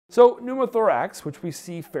So pneumothorax, which we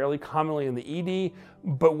see fairly commonly in the ED,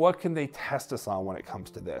 but what can they test us on when it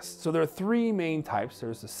comes to this? So there are three main types.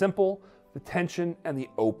 There's the simple, the tension, and the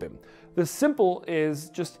open. The simple is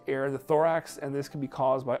just air in the thorax, and this can be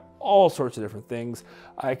caused by all sorts of different things.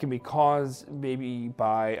 It can be caused maybe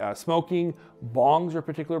by smoking. Bongs are a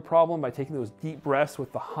particular problem, by taking those deep breaths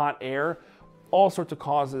with the hot air. All sorts of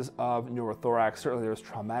causes of pneumothorax. Certainly there's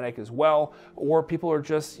traumatic as well, or people are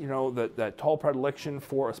just, that tall predilection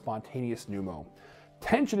for a spontaneous pneumo.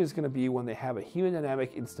 Tension is going to be when they have a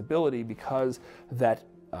hemodynamic instability because that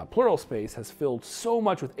pleural space has filled so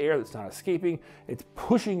much with air that's not escaping. It's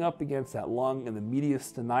pushing up against that lung in the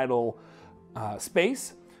mediastinal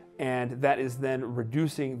space, and that is then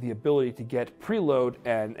reducing the ability to get preload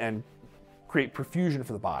and create perfusion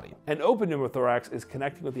for the body. An open pneumothorax is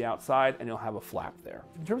connecting with the outside, and you'll have a flap there.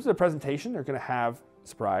 In terms of the presentation, they're going to have,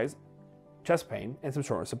 surprise, chest pain and some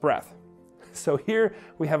shortness of breath. So here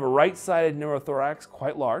we have a right-sided pneumothorax,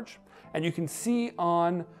 quite large, and you can see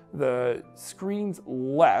on the screen's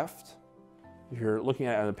left, if you're looking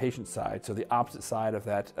at it on the patient's side, so the opposite side of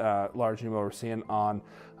that large pneumo we're seeing on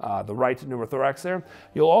the right pneumothorax there,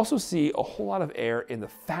 you'll also see a whole lot of air in the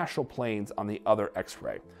fascial planes on the other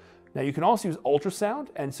x-ray. Now you can also use ultrasound,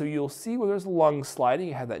 and so you'll see where there's lungs sliding,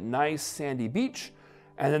 you have that nice sandy beach,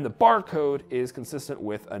 and then the barcode is consistent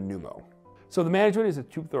with a pneumo. So the management is a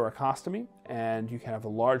tube thoracostomy, and you can have a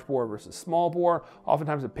large bore versus small bore.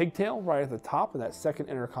 Oftentimes a pigtail right at the top of that second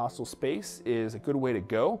intercostal space is a good way to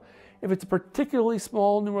go. If it's a particularly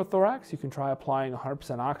small pneumothorax, you can try applying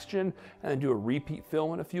 100% oxygen and then do a repeat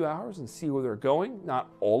film in a few hours and see where they're going. Not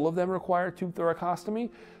all of them require tube thoracostomy.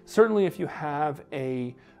 Certainly if you have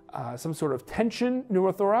some sort of tension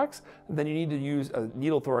pneumothorax, then you need to use a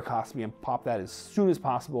needle thoracostomy and pop that as soon as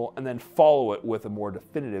possible, and then follow it with a more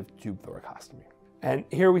definitive tube thoracostomy. And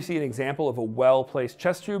here we see an example of a well-placed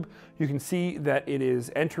chest tube. You can see that it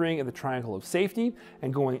is entering in the triangle of safety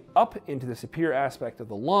and going up into the superior aspect of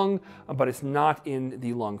the lung, but it's not in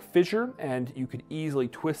the lung fissure, and you could easily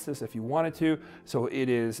twist this if you wanted to. So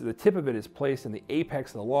the tip of it is placed in the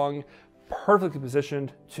apex of the lung, perfectly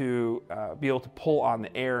positioned to be able to pull on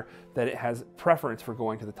the air that it has preference for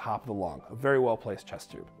going to the top of the lung. A very well placed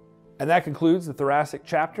chest tube. And that concludes the thoracic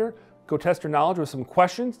chapter. Go test your knowledge with some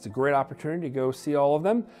questions. It's a great opportunity to go see all of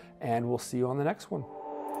them, and we'll see you on the next one.